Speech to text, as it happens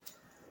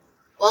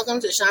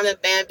Welcome to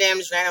Shonda Bam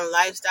Bam's Random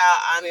Lifestyle.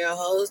 I'm your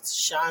host,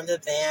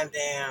 Shonda Bam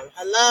Bam.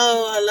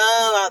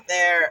 Hello out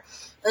there.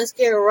 Let's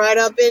get right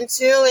up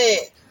into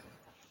it.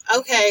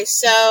 Okay,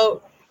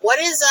 so what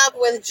is up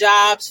with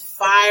jobs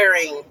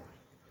firing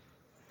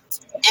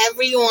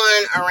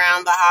everyone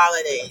around the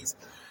holidays?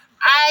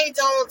 I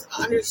don't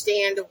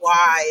understand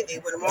why they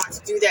would want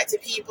to do that to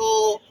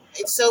people.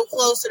 It's so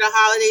close to the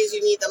holidays,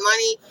 you need the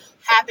money.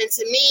 Happened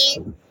to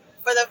me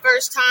for the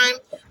first time.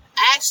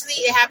 Actually,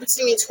 it happened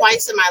to me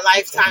twice in my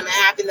lifetime. It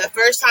happened the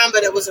first time,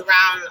 but it was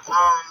around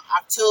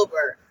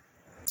October.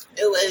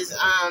 It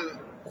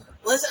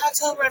was it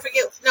October? I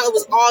forget. No, it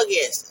was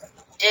August.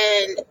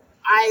 And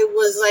I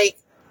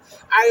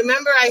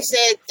remember I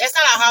said, that's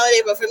not a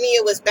holiday, but for me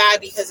it was bad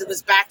because it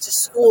was back to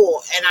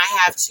school and I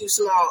had two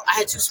small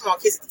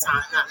kids at the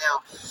time, not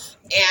now.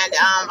 And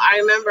I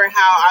remember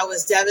how I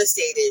was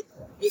devastated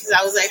because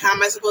I was like, how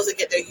am I supposed to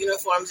get their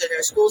uniforms and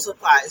their school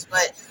supplies?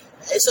 But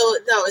so,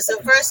 no, it's the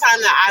first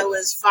time that I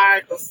was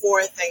fired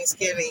before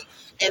Thanksgiving.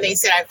 And they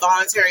said I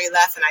voluntarily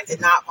left, and I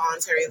did not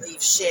voluntarily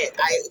leave shit.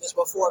 It was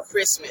before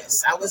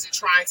Christmas. I wasn't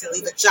trying to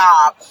leave a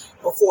job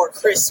before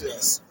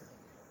Christmas.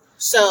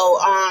 So,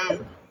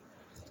 and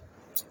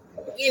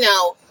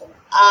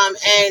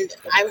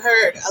I've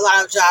heard a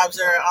lot of jobs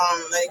are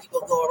letting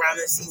people go around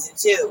this season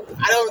too.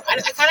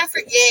 I kind of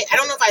forget. I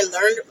don't know if I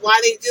learned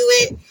why they do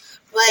it,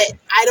 but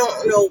I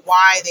don't know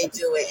why they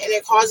do it. And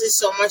it causes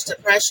so much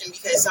depression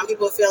because some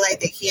people feel like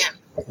they can't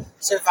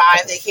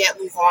survive, they can't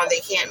move on, they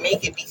can't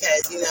make it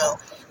because,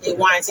 they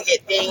wanted to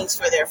get things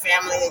for their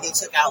family and they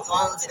took out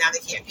loans and now they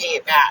can't pay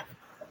it back.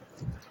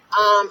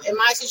 In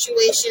my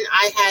situation,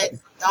 I had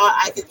thought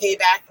I could pay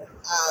back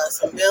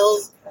some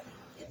bills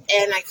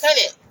and I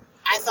couldn't.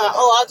 I thought,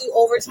 I'll do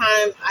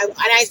overtime.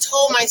 I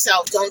told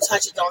myself, don't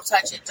touch it.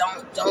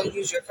 Don't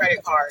use your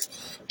credit card.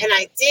 And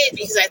I did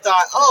because I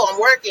thought, I'm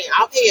working.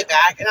 I'll pay it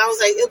back. And I was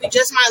like, it'll be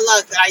just my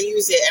luck that I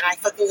use it and I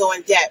fucking go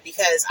in debt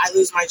because I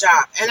lose my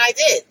job. And I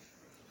did.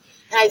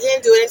 And I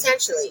didn't do it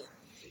intentionally.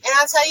 And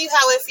I'll tell you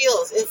how it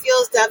feels. It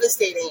feels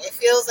devastating. It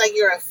feels like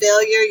you're a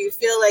failure. You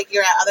feel like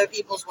you're at other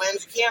people's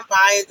whims. You can't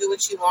buy and do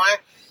what you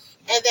want.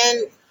 And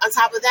then on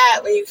top of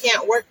that, when you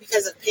can't work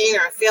because of pain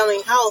or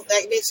failing health,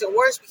 that makes it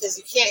worse because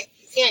you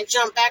can't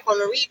jump back on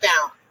the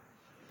rebound.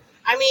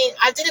 I mean,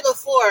 I did it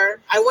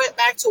before. I went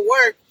back to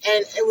work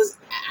and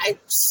I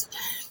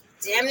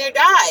damn near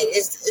died.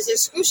 It's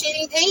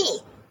excruciating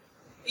pain.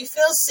 You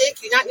feel sick.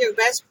 You're not your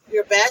best.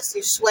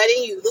 You're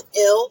sweating. You look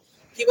ill.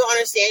 People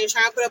understand you're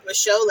trying to put up a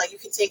show like you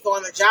can take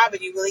on the job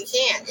and you really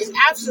can't. It's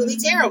absolutely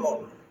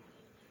terrible.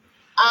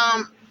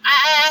 I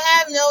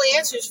have no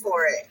answers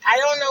for it. I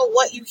don't know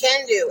what you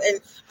can do.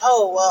 And,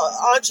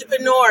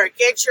 entrepreneur,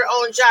 get your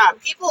own job.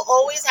 People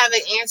always have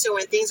an answer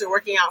when things are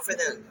working out for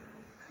them.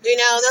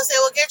 They'll say,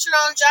 well, get your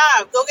own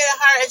job. Go get a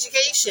higher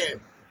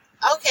education.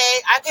 Okay,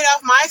 I paid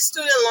off my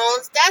student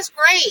loans. That's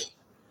great.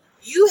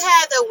 You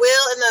had the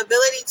will and the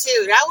ability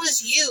to. That was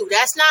you.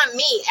 That's not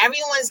me.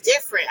 Everyone's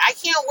different. I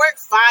can't work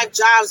 5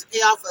 jobs to pay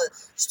off a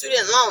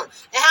student loan.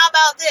 And how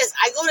about this?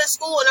 I go to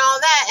school and all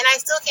that, and I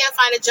still can't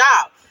find a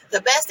job.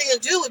 The best thing to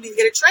do would be to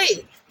get a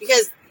trade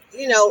because,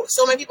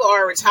 so many people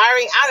are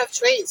retiring out of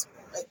trades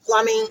like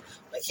plumbing,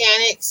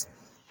 mechanics,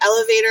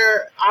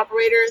 elevator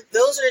operator.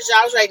 Those are the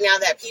jobs right now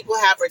that people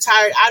have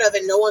retired out of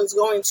and no one's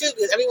going to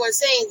because everyone's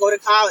saying go to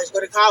college. You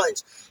go to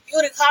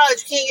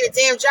college, you can't get a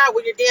damn job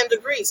with your damn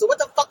degree. So what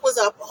the fuck was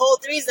the whole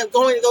reason of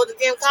going to go to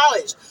damn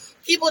college?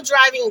 People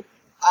driving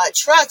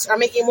trucks are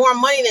making more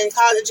money than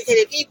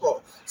college-educated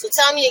people. So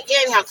tell me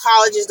again how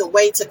college is the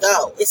way to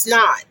go. It's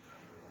not.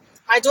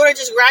 My daughter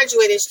just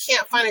graduated. She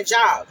can't find a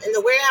job. And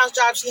the warehouse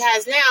job she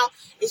has now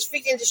is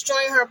freaking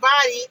destroying her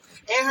body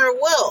and her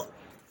will.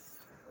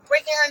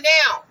 Breaking her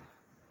down.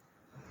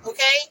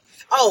 Okay?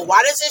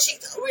 Why doesn't she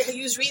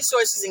use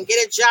resources and get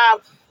a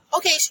job?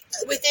 Okay,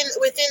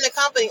 within the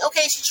company.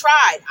 Okay, she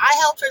tried. I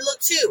helped her look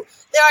too.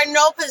 There are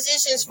no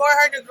positions for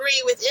her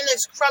degree within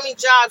this crummy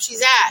job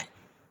she's at.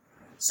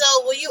 So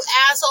will you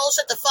assholes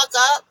shut the fuck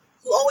up?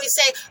 Who always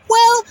say,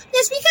 well,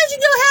 it's because you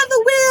don't have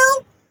the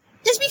will.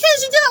 It's because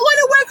you don't want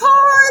to work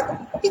hard.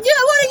 You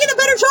don't want to get a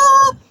better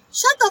job.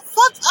 Shut the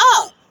fuck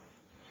up.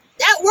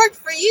 That worked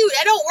for you.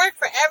 That don't work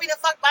for every the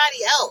fuck body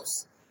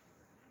else.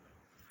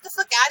 Get the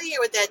fuck out of here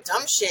with that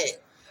dumb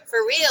shit. For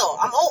real.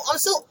 I'm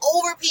so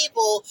over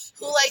people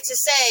who like to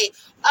say,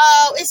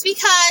 it's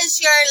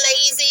because you're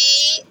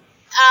lazy.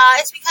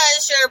 It's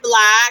because you're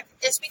black.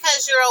 It's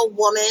because you're a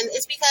woman.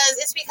 It's because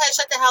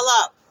shut the hell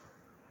up.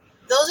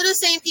 Those are the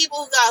same people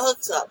who got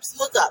hookups.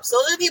 Those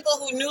are the people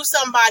who knew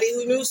somebody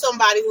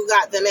who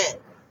got them in.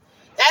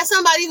 That's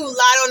somebody who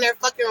lied on their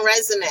fucking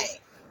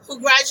resume, who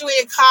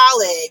graduated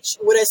college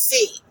with a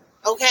C,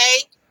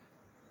 okay?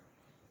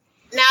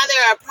 Now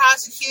they're a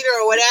prosecutor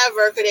or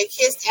whatever because they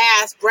kissed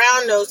ass,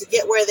 brown nose to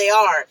get where they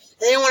are.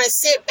 They didn't want to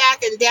sit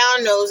back and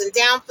down nose and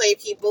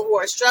downplay people who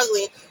are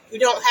struggling, who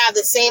don't have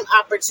the same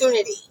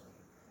opportunity.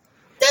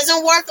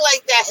 Doesn't work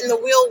like that in the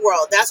real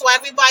world. That's why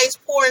everybody's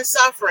poor and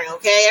suffering,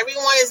 okay?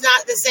 Everyone is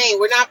not the same.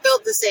 We're not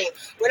built the same.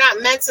 We're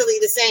not mentally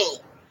the same.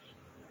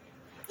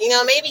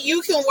 Maybe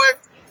you can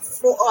work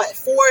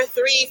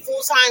three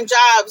full-time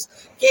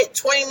jobs, get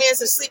 20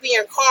 minutes of sleep in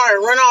your car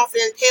and run off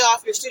and pay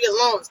off your student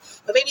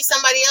loans. But maybe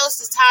somebody else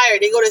is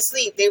tired. They go to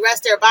sleep. They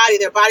rest their body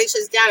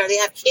shuts down, or they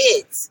have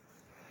kids.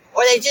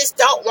 Or they just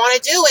don't want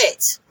to do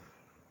it.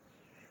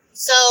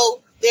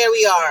 So there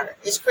we are.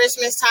 It's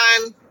Christmas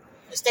time.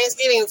 It's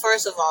Thanksgiving,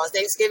 first of all.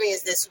 Thanksgiving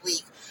is this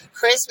week.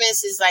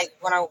 Christmas is like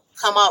going to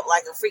come up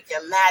like a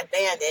freaking mad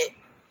bandit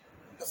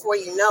before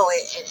you know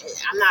it.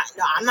 And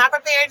I'm not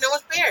prepared. No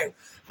one's prepared.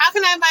 How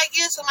can I buy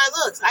gifts with my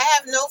looks? I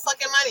have no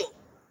fucking money.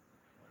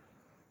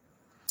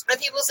 And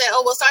people say,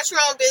 oh, well, start your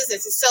own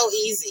business. It's so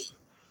easy.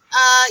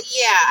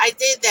 Yeah, I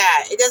did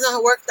that. It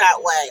doesn't work that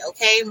way,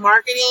 okay?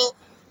 Marketing,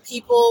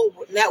 people,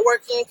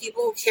 networking,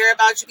 people who care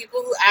about you,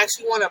 people who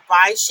actually want to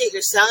buy shit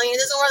you're selling, it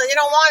doesn't work. They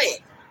don't want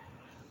it.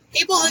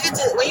 People look at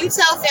when you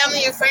tell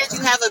family and friends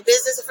you have a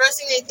business, the first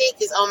thing they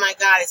think is, oh my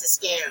God, it's a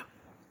scam.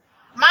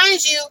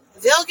 Mind you,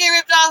 they'll get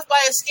ripped off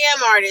by a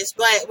scam artist,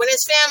 but when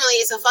it's family,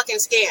 it's a fucking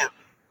scam.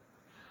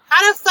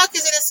 How the fuck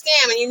is it a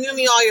scam and you knew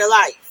me all your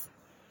life?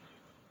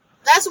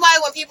 That's why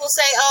when people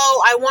say,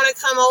 oh, I want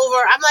to come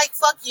over, I'm like,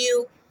 fuck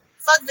you.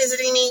 Fuck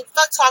visiting me.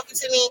 Fuck talking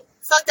to me.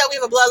 Fuck that we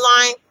have a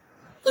bloodline.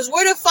 Because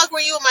where the fuck were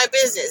you in my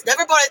business?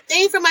 Never bought a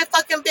thing for my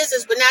fucking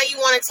business, but now you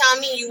want to tell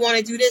me you want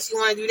to do this, you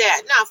want to do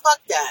that. Nah,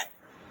 fuck that.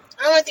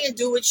 I don't want anything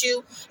to do with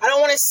you. I don't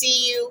want to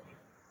see you.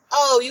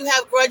 Oh, you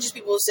have grudges,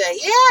 people say.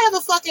 Yeah, I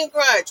have a fucking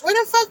grudge. Where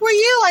the fuck were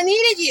you? I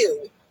needed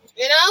you.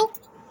 You know?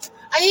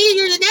 I needed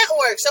you to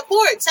network,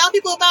 support, tell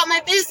people about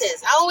my business.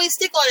 I always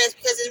stick on this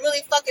because it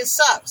really fucking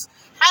sucks.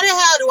 How the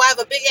hell do I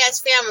have a big-ass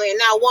family and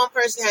not one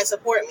person has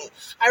support me?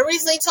 I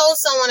recently told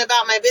someone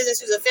about my business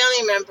who's a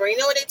family member. You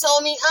know what they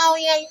told me? Oh,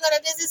 yeah, you got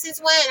a business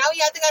since when? Oh,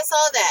 yeah, I think I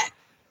saw that.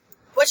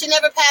 But you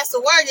never passed the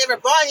word. You never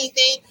bought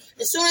anything.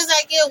 As soon as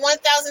I get 1,000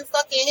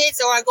 fucking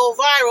hits or I go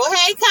viral,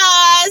 hey,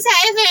 cuz,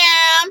 hey,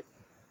 fam.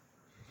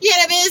 You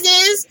got a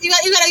business? You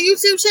got a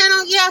YouTube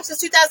channel? Yeah, since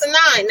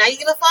 2009. Now you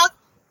give a fuck?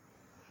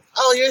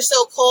 Oh, you're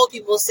so cold,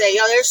 people say.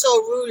 Yo, they're so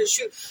rude and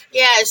shoot.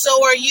 Yeah,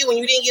 so are you when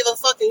you didn't give a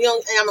fuck and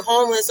I'm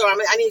homeless or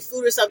I need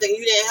food or something and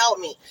you didn't help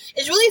me.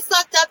 It's really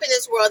fucked up in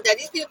this world that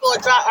these people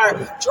are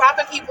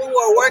dropping people who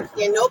are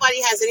working and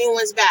nobody has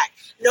anyone's back.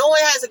 No one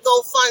has a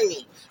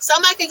GoFundMe.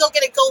 Somebody can go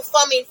get a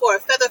GoFundMe for a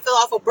feather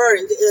fell off a bird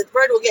and the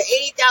bird will get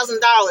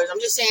 $80,000. I'm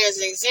just saying as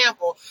an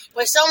example.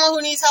 But someone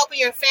who needs help in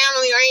your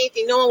family or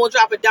anything, no one will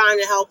drop a dime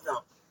to help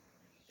them.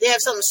 They have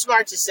something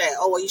smart to say.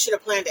 Oh, well, you should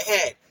have planned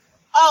ahead.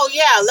 Oh,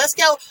 yeah, let's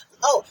go.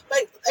 Oh,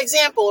 like,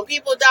 example, when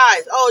people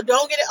die. Oh,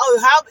 don't get it. Oh,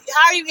 how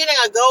are you getting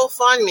a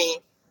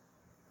GoFundMe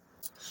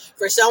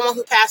for someone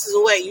who passes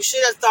away? You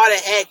should have thought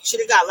ahead. You should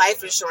have got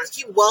life insurance.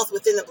 Keep wealth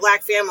within the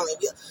black family.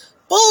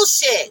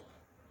 Bullshit.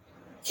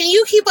 Can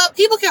you keep up?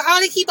 People can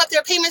hardly keep up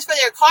their payments for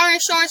their car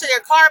insurance or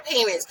their car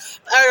payments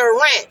or their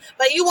rent.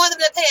 But you want them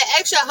to pay an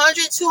extra $100,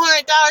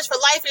 $200 for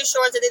life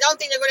insurance that they don't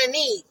think they're going to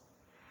need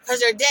because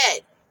they're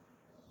dead.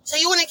 So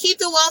you want to keep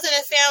the wealth in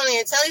the family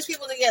and tell these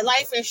people to get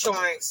life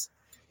insurance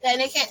that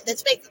they can't.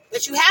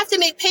 But you have to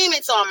make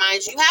payments on,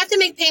 mind you. You have to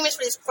make payments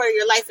for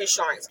your life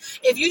insurance.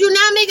 If you do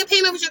not make a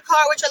payment with your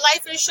car with your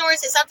life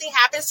insurance and something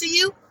happens to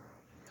you,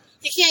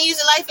 you can't use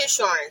the life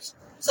insurance.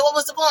 So what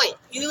was the point?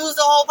 You lose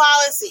the whole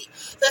policy.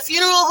 The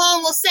funeral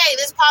home will say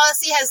this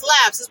policy has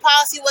lapsed. This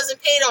policy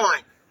wasn't paid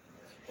on.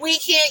 We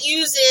can't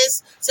use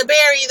this to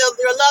bury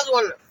your loved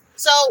one.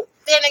 So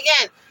then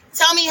again,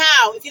 tell me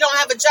how, if you don't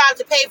have a job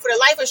to pay for the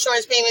life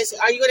insurance payments,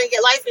 are you going to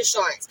get life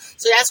insurance?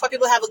 So that's why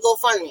people have a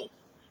GoFundMe.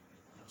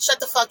 Shut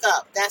the fuck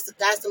up. That's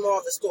the moral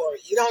of the story.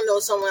 You don't know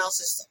someone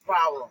else's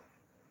problem.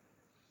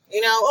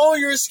 You know, oh,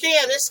 you're a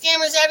scam. There's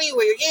scammers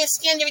everywhere. You're getting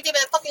scammed every day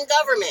by the fucking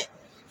government.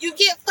 You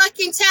get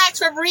fucking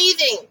taxed for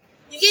breathing.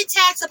 You get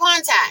tax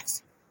upon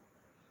tax.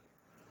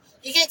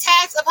 You get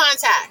tax upon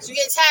tax. You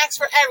get taxed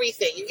for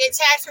everything. You get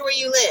taxed for where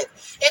you live.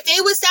 If they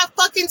would stop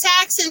fucking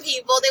taxing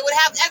people, they would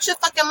have extra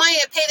fucking money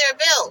to pay their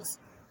bills.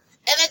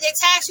 And then they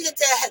tax you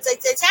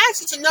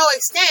to no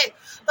extent,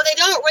 but they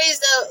don't raise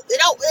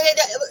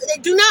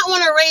they do not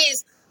want to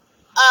raise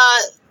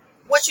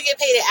what you get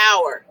paid an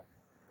hour,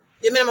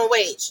 the minimum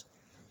wage.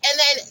 And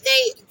then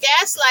they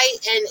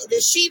gaslight and the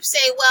sheep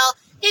say, well,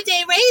 if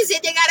they raise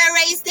it, they gotta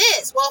raise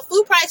this. Well,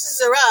 food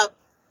prices are up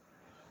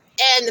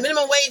and the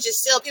minimum wage is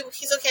still, people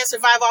still can't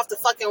survive off the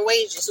fucking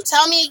wages. So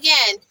tell me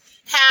again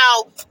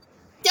how,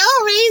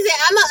 don't raise it,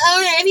 I'm an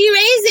owner, if you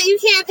raise it, you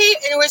can't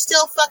pay, and we're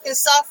still fucking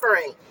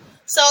suffering.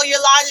 So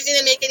your logic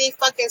didn't make any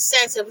fucking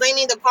sense. And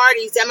blaming the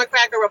parties,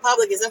 Democrat or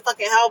Republican, isn't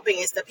fucking helping.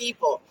 It's the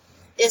people.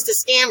 It's the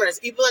scammers.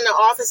 People in the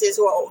offices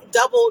who are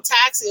double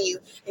taxing you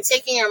and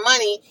taking your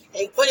money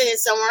and putting it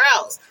somewhere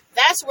else.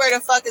 That's where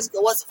what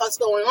the fuck's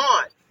going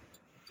on.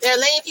 They're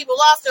laying people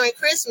off during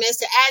Christmas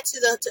to add to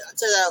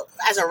the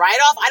as a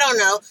write-off, I don't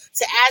know,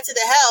 to add to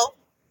the help.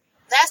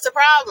 That's the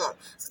problem.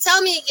 So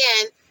tell me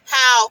again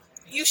how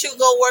you should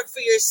go work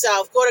for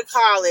yourself, go to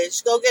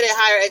college, go get a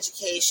higher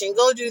education,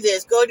 go do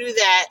this, go do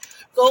that,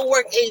 go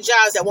work 8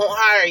 jobs that won't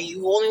hire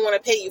you, who only want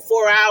to pay you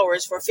 4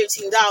 hours for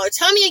 $15.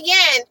 Tell me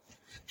again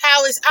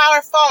how it's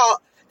our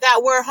fault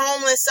that we're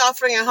homeless,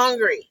 suffering, and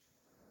hungry.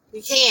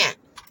 You can't.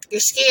 You're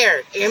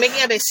scared. And you're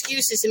making up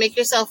excuses to make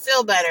yourself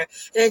feel better.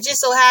 And it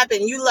just so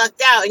happened you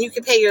lucked out and you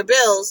can pay your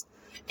bills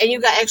and you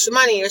got extra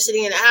money. You're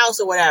sitting in the house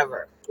or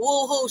whatever.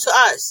 Woo-hoo to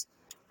us.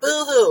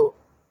 Boo-hoo.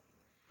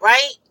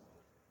 Right?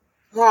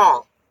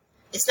 Wrong.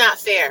 It's not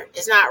fair.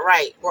 It's not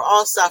right. We're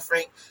all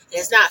suffering. And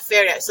it's not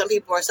fair that some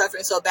people are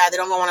suffering so bad they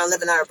don't want to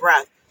live another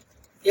breath.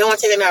 They don't want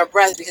to take another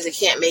breath because they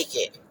can't make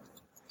it.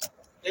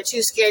 They're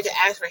too scared to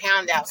ask for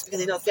handouts because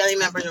they know family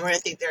members are going to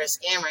think they're a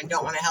scammer and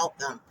don't want to help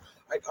them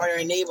or they're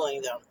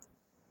enabling them.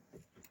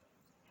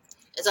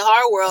 It's a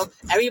hard world.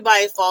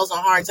 Everybody falls on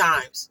hard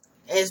times.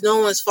 And it's no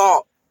one's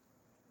fault.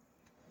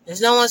 There's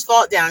no one's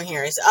fault down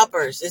here. It's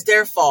uppers. It's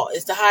their fault.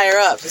 It's the higher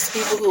ups. It's the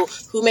people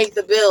who make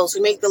the bills,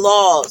 who make the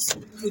laws,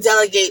 who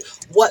delegate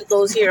what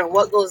goes here and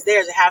what goes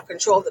there to have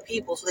control of the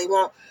people so they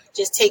won't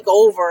just take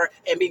over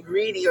and be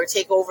greedy or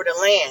take over the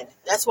land.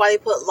 That's why they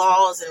put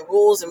laws and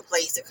rules in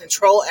place to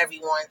control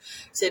everyone,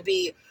 to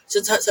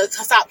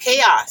stop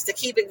chaos, to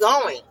keep it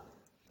going.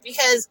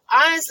 Because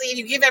honestly, if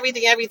you give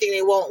everything,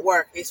 they won't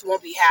work. They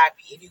won't be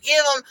happy. If you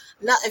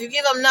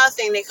give them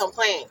nothing, they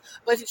complain.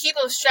 But if you keep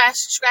them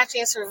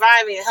scratching and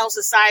surviving, it helps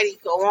society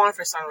go on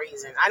for some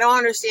reason. I don't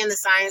understand the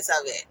science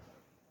of it.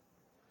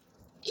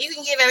 You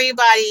can give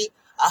everybody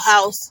a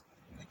house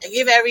and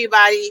give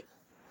everybody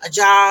a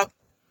job.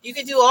 You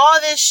can do all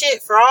this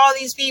shit for all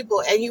these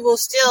people, and you will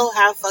still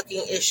have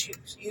fucking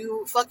issues.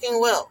 You fucking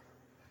will.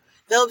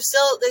 They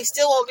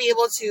still won't be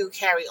able to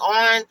carry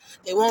on.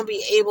 They won't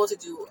be able to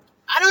do.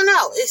 I don't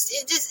know.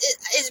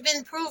 It's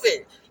been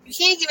proven. You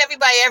can't give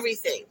everybody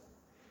everything.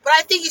 But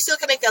I think you still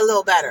can make it a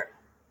little better.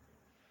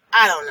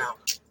 I don't know.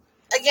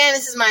 Again,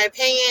 this is my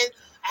opinion.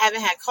 I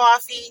haven't had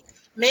coffee.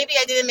 Maybe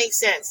I didn't make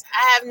sense.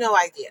 I have no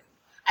idea.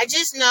 I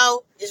just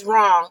know it's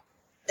wrong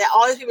that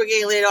all these people are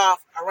getting laid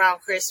off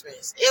around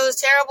Christmas. It was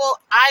terrible.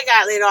 I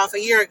got laid off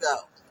a year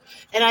ago.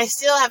 And I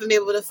still haven't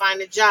been able to find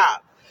a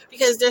job.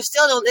 Because they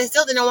still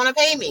didn't want to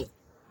pay me.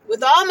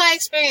 With all my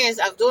experience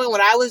of doing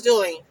what I was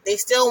doing, they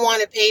still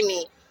want to pay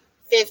me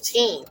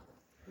 $15.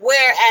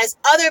 Whereas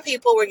other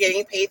people were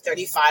getting paid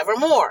 $35 or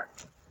more.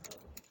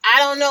 I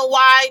don't know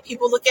why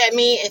people look at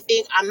me and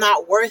think I'm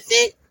not worth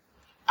it.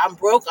 I'm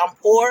broke. I'm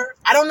poor.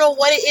 I don't know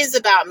what it is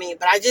about me,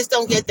 but I just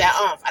don't get that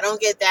umph. I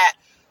don't get that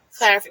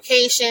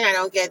clarification. I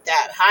don't get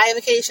that high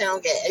vacation. I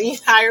don't get any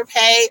higher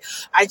pay.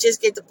 I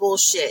just get the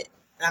bullshit.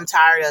 And I'm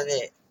tired of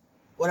it.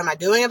 What am I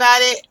doing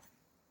about it?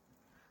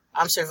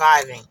 I'm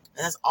surviving.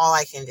 That's all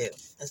I can do.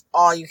 That's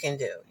all you can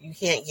do. You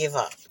can't give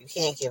up. You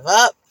can't give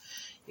up.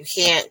 You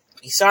can't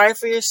be sorry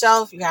for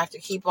yourself. You have to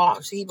keep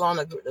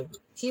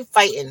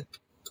fighting,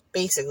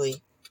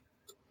 basically,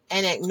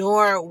 and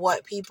ignore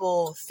what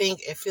people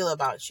think and feel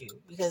about you,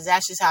 because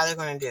that's just how they're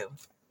going to do.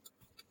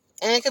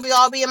 And it could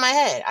be in my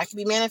head. I could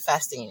be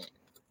manifesting it.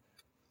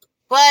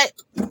 But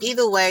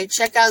either way,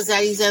 check out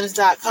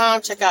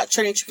ZaddieZems.com. Check out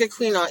Trending Trick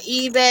Queen on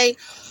eBay.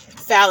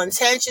 Foul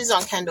Intentions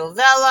on Kendall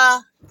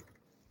Vella.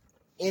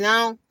 You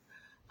know,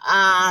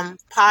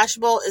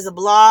 Poshbowl is a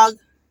blog.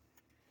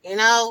 You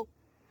know,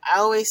 I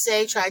always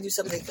say try to do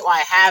something. Well,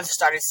 I have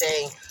started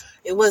saying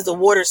it was the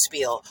water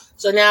spiel.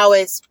 So now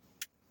it's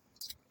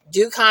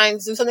do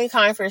something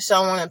kind for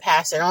someone and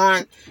pass it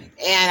on.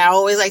 And I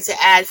always like to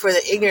add for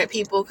the ignorant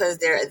people, because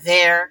they're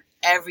there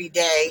every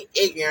day,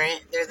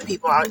 ignorant. They're the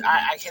people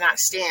I cannot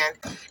stand.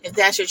 If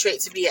that's your trait,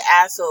 to be an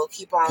asshole,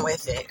 keep on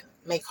with it.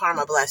 May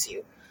karma bless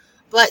you.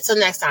 But till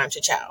next time,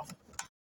 ciao.